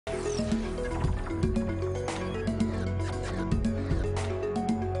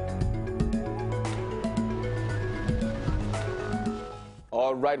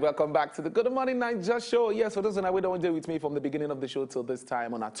All right, welcome back to the Good Morning Niger show. Yes, for those who don't do with me from the beginning of the show till this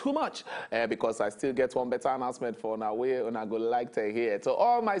time, not too much, because I still get one better announcement for now way and I go like to hear. To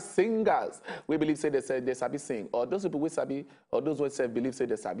all my singers, we believe say they sabi sing, or those people we sabi, or those who say believe say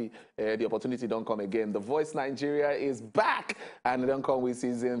they sabi, the opportunity don't come again. The Voice Nigeria is back, and it don't come with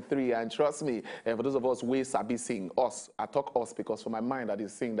season 3. And trust me, for those of us we sabi sing, us, I talk us because for my mind I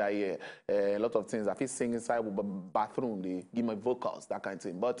did sing that year. A lot of things I feel sing inside the bathroom, they give my vocals, that kind of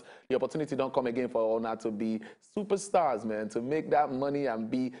thing. But the opportunity don't come again for Honor to be superstars, man, to make that money and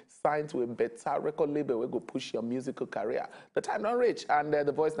be signed to a better record label where go push your musical career. The time don't reach, and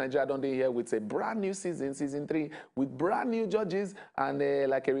the Voice Nigeria don't be here with a brand new season, season 3, with brand new judges and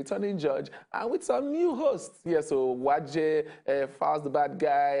like a returning judge, and with some new hosts. Yeah, so Waje, Fast the Bad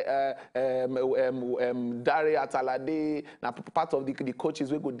Guy, Darey Artlade, now part of the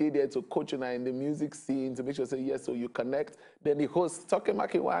coaches we go there to coach you in the music scene to make sure say yes, so you connect. Then the host Toke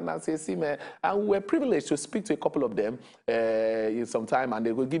Makinwa and say, see man, and we're privileged to speak to a couple of them in some time, and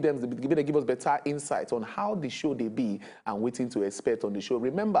they will give us better insight on how the show they be and waiting to expect on the show.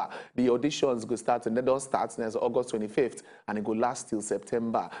 Remember, the auditions go start and they don't start next August 25th, and it go last till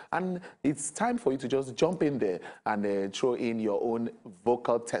September. And it's time for you to just jump in there and throw in your own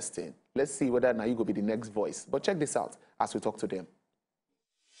vocal testing. Let's see whether now you go be the next voice. But check this out as we talk to them.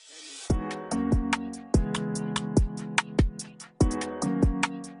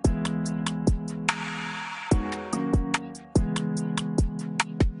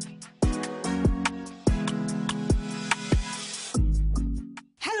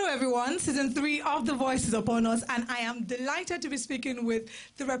 Everyone, season 3 of The Voice is upon us, and I am delighted to be speaking with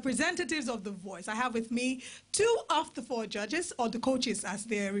the representatives of The Voice. I have with me 2 of the 4 judges, or the coaches as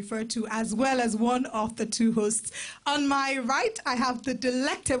they're referred to, as well as 1 of the 2 hosts. On my right, I have the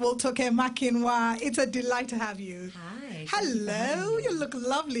delectable Toke Makinwa. It's a delight to have you. Hi. Hello, you look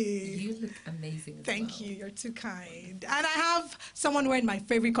lovely. You look amazing as Thank well. you, you're too kind. And I have someone wearing my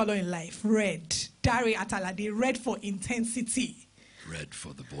favorite color in life, red. Darey Artlade, red for intensity. Red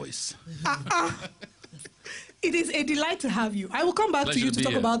for the voice. It is a delight to have you. I will come back to you to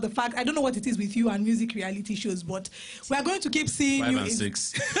talk about the fact, I don't know what it is with you and music reality shows, but we are going to keep seeing 5 you and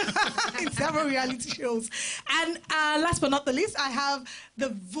 6. in several reality shows. And last but not the least, I have the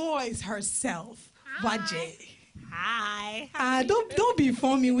voice herself, Waje. Hi. Don't be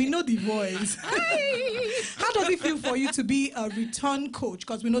funny. We know the voice. How does it feel for you to be a return coach?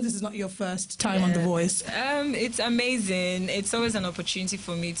 Because we know this is not your first time on The Voice. It's amazing. It's always an opportunity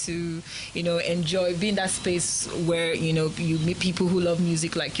for me to, enjoy being that space where, you meet people who love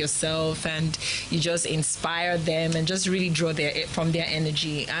music like yourself, and you just inspire them and just really draw from their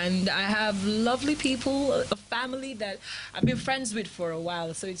energy. And I have lovely people, a family that I've been friends with for a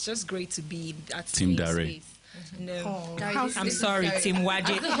while. So it's just great to be at Team Darey. No, Oh, I'm sorry, Team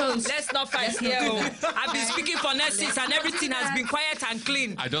Waje. Let's not fight here. I've been speaking for nurses and everything has been quiet and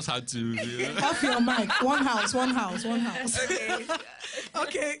clean. I just had to. Off your mic. One house. Okay.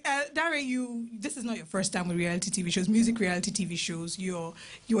 Okay, Darey, this is not your first time with reality TV shows, music reality TV shows. You're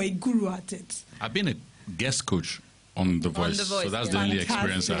a guru at it. I've been a guest coach on The Voice, so that's the only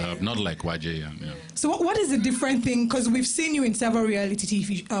experience I have. Not like Waje. Yeah. So what is the different thing? Because we've seen you in several reality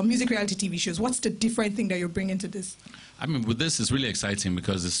TV, music reality TV shows. What's the different thing that you're bringing to this? I mean, with this, it's really exciting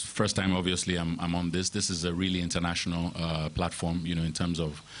because it's first time, obviously, I'm on this. This is a really international platform, in terms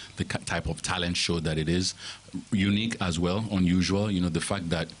of the type of talent show that it is. Unique as well, unusual. The fact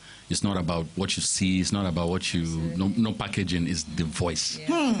that it's not about what you see, it's not about what you, no packaging, it's the voice.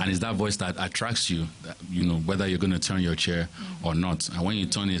 Yeah. And it's that voice that attracts you, whether you're going to turn your chair or not. And when you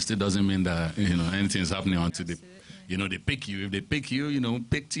turn it, still doesn't mean that, anything is happening until they pick you. If they pick you,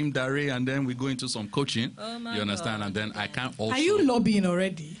 pick Team Darey, and then we go into some coaching. Oh my you understand? God. And then I can't also. Are you lobbying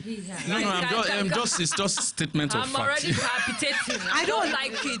already? It's just statement of fact. I'm already palpitating. I don't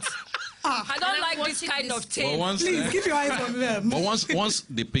like it. I don't like this kind of thing. Please keep your eyes on them. But once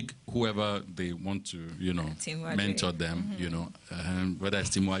they pick whoever they want to, mentor them, whether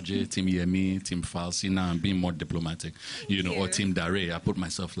it's Team Waje, Team Yemi, Team Falsi, now I'm being more diplomatic, or Team Darey. I put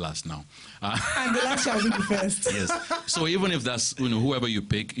myself last now. And the last shall be the first. Yes. So even if that's whoever you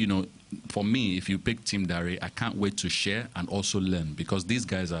pick, for me, if you pick Team Darey, I can't wait to share and also learn, because these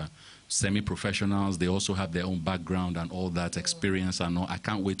guys are semi-professionals. They also have their own background and all that experience and all. I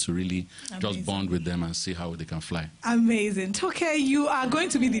can't wait to really just bond with them and see how they can fly. Amazing. Toke, you are going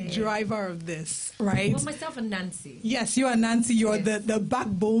to be the driver of this, right? Well, myself and Nancy. Yes, you are Nancy. You're the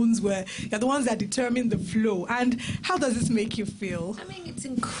backbones where you're the ones that determine the flow. And how does this make you feel? I mean, it's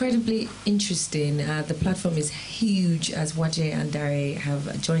incredibly interesting. The platform is huge, as Waje and Darey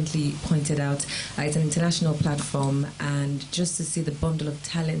have jointly pointed out. It's an international platform, and just to see the bundle of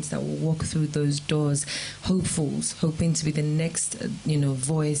talents that will walk through those doors, hopefuls, hoping to be the next,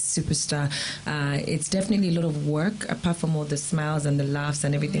 voice superstar. It's definitely a lot of work, apart from all the smiles and the laughs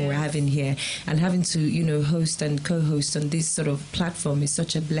and everything we're having here. And having to, host and co-host on this sort of platform is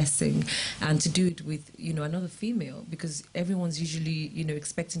such a blessing. And to do it with, another female, because everyone's usually,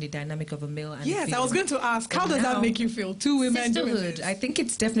 expecting the dynamic of a male and a yes, female. I was going to ask, how does that make you feel? Two women doing Sisterhood. this? I think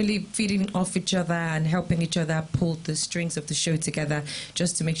it's definitely feeding off each other and helping each other pull the strings of the show together,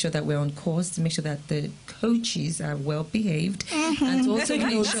 just to make sure that we're on course, to make sure that the coaches are well behaved, and to also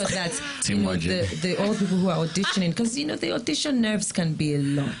make sure that the all people who are auditioning, because the audition nerves can be a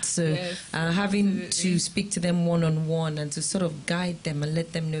lot. So having to speak to them one-on-one and to sort of guide them and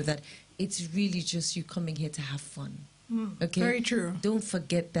let them know that it's really just you coming here to have fun. Okay, very true. Don't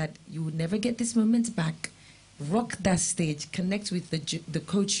forget that you will never get this moment back. Rock that stage, connect with the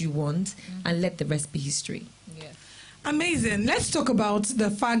coach you want, and let the rest be history. Yeah. Amazing. Let's talk about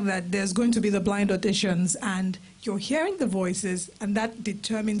the fact that there's going to be the blind auditions and you're hearing the voices, and that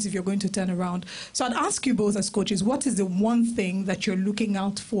determines if you're going to turn around. So I'd ask you both as coaches, what is the one thing that you're looking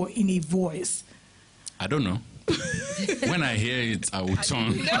out for in a voice? I don't know. When I hear it, I will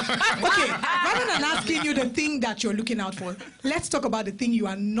turn. Okay, rather than asking you the thing that you're looking out for, let's talk about the thing you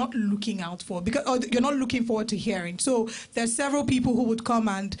are not looking out for, because you're not looking forward to hearing. So there's several people who would come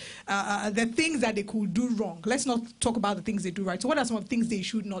and the things that they could do wrong. Let's not talk about the things they do right. So what are some of the things they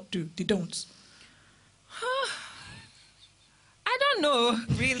should not do? They don't. I don't know,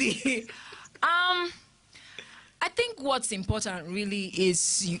 really. I think what's important really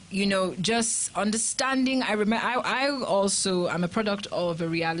is, just understanding. I remember, I'm a product of a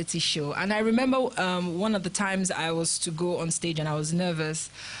reality show. And I remember one of the times I was to go on stage and I was nervous.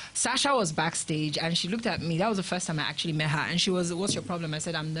 Sasha was backstage and she looked at me. That was the first time I actually met her. And she was, "What's your problem?" I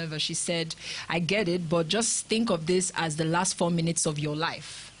said, "I'm nervous." She said, "I get it, but just think of this as the last 4 minutes of your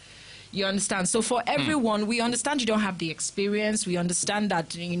life." You understand? So for everyone, we understand you don't have the experience. We understand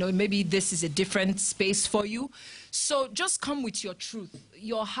that, maybe this is a different space for you. So just come with your truth,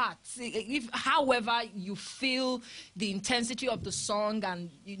 your heart. However you feel the intensity of the song and,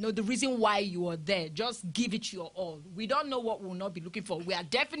 the reason why you are there, just give it your all. We don't know what we'll not be looking for. We are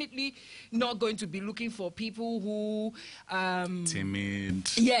definitely not going to be looking for people who... timid.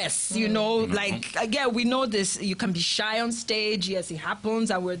 Yes, again, we know this. You can be shy on stage. Yes, it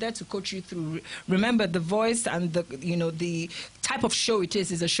happens. And we're there to coach you through. Remember, the voice and the type of show it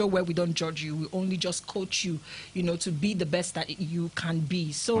is a show where we don't judge you. We only just coach you, to be the best that you can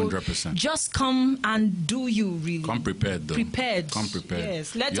be. So 100%. Just come and do you, really. Come prepared, though. Come prepared.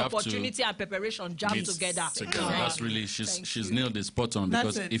 Yes, let opportunity and preparation jam together. That's really, she's nailed it spot on,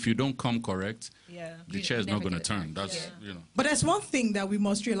 because if you don't come correct, the chair is not going to turn. That's, But there's one thing that we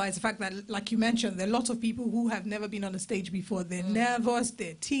must realize, the fact that, like you mentioned, there are lots of people who have never been on a stage before. They're nervous,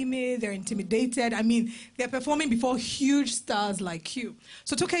 they're timid, they're intimidated. I mean, they're performing before huge stars like you.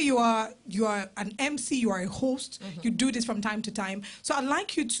 So, Toke, you are an MC, you are a host, you do this from time to time. So I'd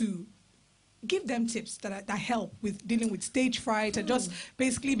like you to give them tips that help with dealing with stage fright and just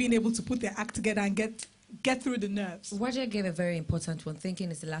basically being able to put their act together and get through the nerves. Waje gave a very important one,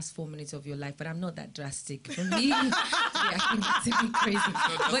 thinking it's the last 4 minutes of your life, but I'm not that drastic. For me, I think it's a bit crazy,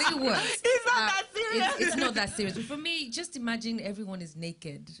 but it works. It's not that serious. It's not that serious. But for me, just imagine everyone is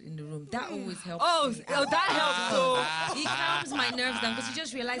naked in the room. That always helps. That helps. It calms my nerves down, because you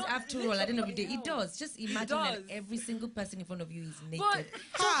just realize after all, at the end of the day, it does. Just imagine that every single person in front of you is naked.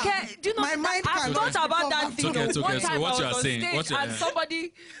 But, do you know, My mind I've thought about that thing. Okay, One time so what I you was are on saying, stage and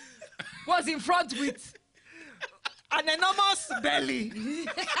somebody was in front with an enormous belly.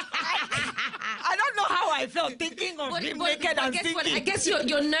 I don't know how I felt thinking of being naked and guess what? thinking. I guess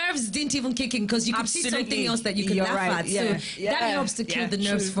your nerves didn't even kick in, because you could see something else that you could laugh at. Yeah. So that helps to kill the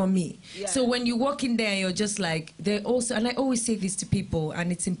nerves for me. Yeah. So when you walk in there and you're just like, they're also, and I always say this to people,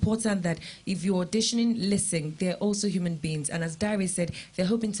 and it's important that if you're auditioning, listen, they're also human beings. And as Darey said, they're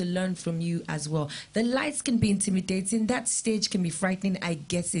hoping to learn from you as well. The lights can be intimidating. That stage can be frightening, I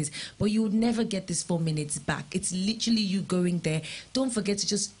guess it. But you would never get this 4 minutes back. It's literally you going there. Don't forget to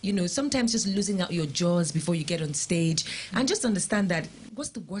just, sometimes just losing out your jaws before you get on stage, and just understand that what's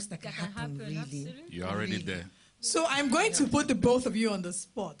the worst that can happen, really? You're already there. So I'm going to put the both of you on the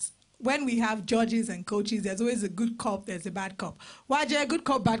spot. when we have judges and coaches, there's always a good cop, there's a bad cop. Waje, good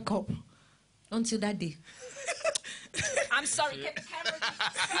cop, bad cop? Until that day. I'm sorry.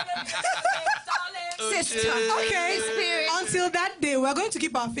 Sister. Okay. Until that day, we're going to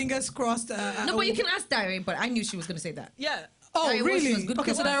keep our fingers crossed. No, but you can ask Darey, but I knew she was going to say that. Yeah. Oh, Darey, what she really? was, good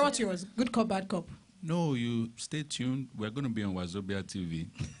Okay, cop, so bad Darey, cop. what's yours? Good cop, bad cop? No, you stay tuned. We're going to be on Wazobia TV.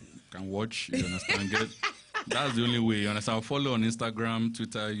 Can watch, you understand? That's the only way, you understand? I'll follow on Instagram,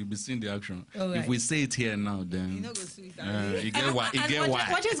 Twitter, you'll be seeing the action. Right. If we say it here now, then you get why.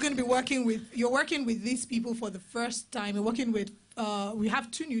 Waje is going to be you're working with these people for the first time. You're working with, we have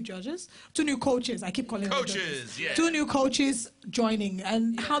 2 new judges, 2 new coaches. I keep calling them judges. yeah. 2 new coaches joining.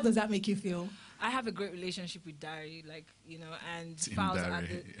 And how does that make you feel? I have a great relationship with Darey, and Team Fowles Darey. at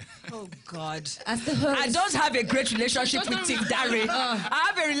the... Oh, God. As the host. I don't have a great relationship with Team Darey. I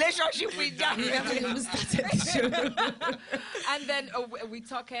have a relationship with Darey. And then with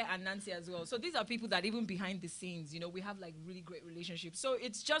Toke and Nancy as well. So these are people that even behind the scenes, we have like really great relationships. So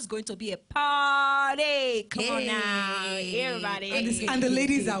it's just going to be a party. Come on now, everybody. And the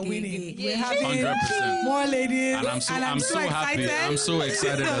ladies are winning. We're having 100%. more ladies. And I'm so happy. I'm so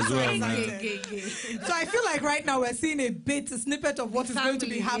excited as well, man. So I feel like right now we're seeing a snippet of what is going to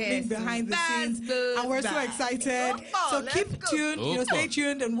be happening behind the scenes, and we're so excited. So keep tuned, stay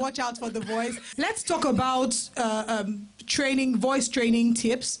tuned, and watch out for The Voice. Let's talk about voice training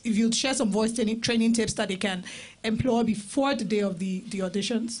tips. If you'd share some voice training tips that they can employ before the day of the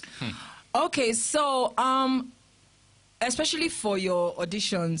auditions. Okay, so especially for your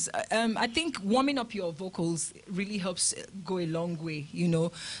auditions, I think warming up your vocals really helps go a long way,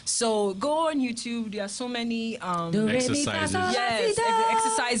 So go on YouTube. There are so many exercises. Yes,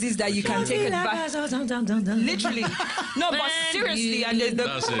 exercises that you can take advantage. Literally. No, but seriously. And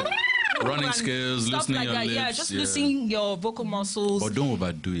That's it. Running skills, stuff loosening like your that. lips. Yeah, just loosening your vocal muscles. But don't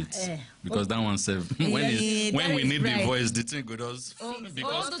overdo it. Because that one said when we need the voice, the thing goes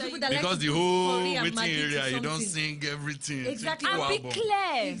because the whole waiting area, you don't sing everything. Exactly. And be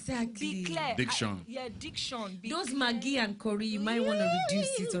clear. Exactly. Be clear. Diction. Diction. Those Maggie and Corey, you might want to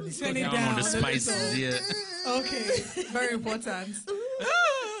reduce it on the Turn it schedule. down. On the spices, yeah. Okay, very important.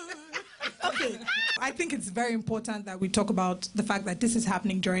 Okay, I think it's very important that we talk about the fact that this is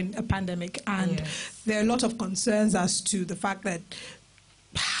happening during a pandemic, and there are a lot of concerns as to the fact that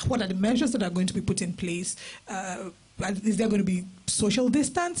what are the measures that are going to be put in place. Is there going to be social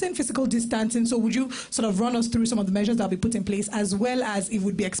distancing, physical distancing? So would you sort of run us through some of the measures that will be put in place, as well as if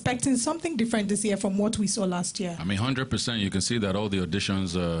we'd be expecting something different this year from what we saw last year? I mean, 100%. You can see that all the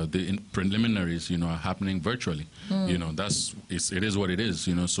auditions, the preliminaries, are happening virtually. It is what it is.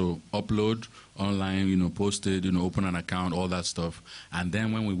 So upload online, post it, open an account, all that stuff, and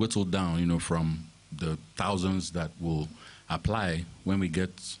then when we whittle down, from the thousands that will apply, when we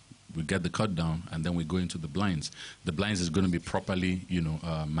get the cut down, and then we go into the blinds. The blinds is going to be properly,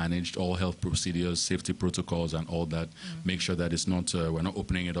 managed, all health procedures, safety protocols, and all that. Make sure that it's not, we're not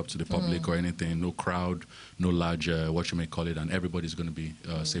opening it up to the public or anything. No crowd, no large, what you may call it, and everybody's going to be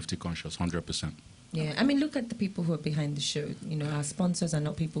safety conscious, 100%. Yeah, I mean, look at the people who are behind the show. Our sponsors are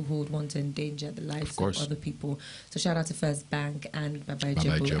not people who would want to endanger the lives of other people. So shout out to First Bank and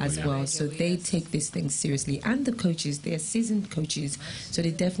Waje as well. So they take these things seriously. And the coaches, they are seasoned coaches. So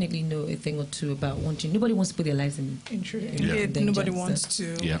they definitely know a thing or two about wanting. Nobody wants to put their lives in danger. Nobody wants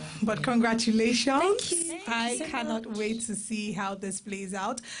to. Yeah. But congratulations. Thank you. I cannot wait to see how this plays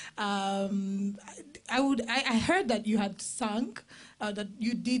out. I heard that you had sung, that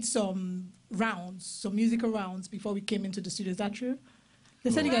you did some musical rounds before we came into the studio. Is that true?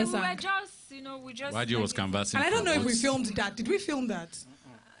 They said you guys sang. We just Waje was canvassing. And I don't know if we filmed that. Did we film that?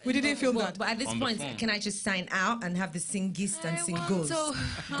 We didn't film that. But at this point, can I just sign out and have the singist and sing goals? to.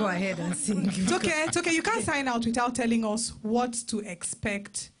 Go ahead and sing. It's okay. You can't sign out without telling us what to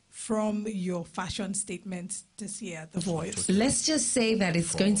expect from your fashion statement this year, The Voice. Let's just say that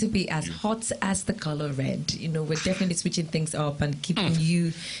it's going to be as hot as the color red. We're definitely switching things up and keeping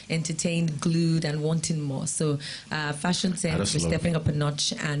you entertained, glued, and wanting more. So fashion sense, we're stepping up a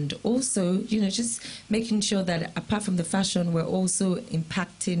notch, and also, just making sure that apart from the fashion, we're also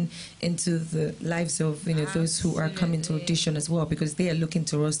impacting into the lives of, those who are coming to audition as well, because they are looking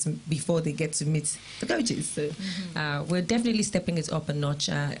to us before they get to meet the coaches. So we're definitely stepping it up a notch,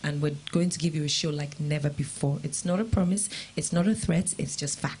 and we're going to give you a show like never before. It's not a promise, it's not a threat, it's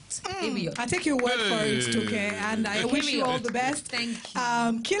just facts. I take your word for it, Toke, and I wish you all the best. Thank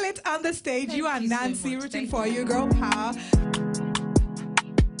you. Kill it on the stage. Thank you and you so Nancy much. rooting Thank for you. you, girl power.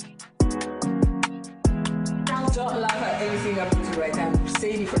 Don't laugh at anything I'm doing right now. I'm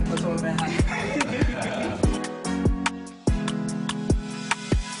saying it from the bottom of my heart.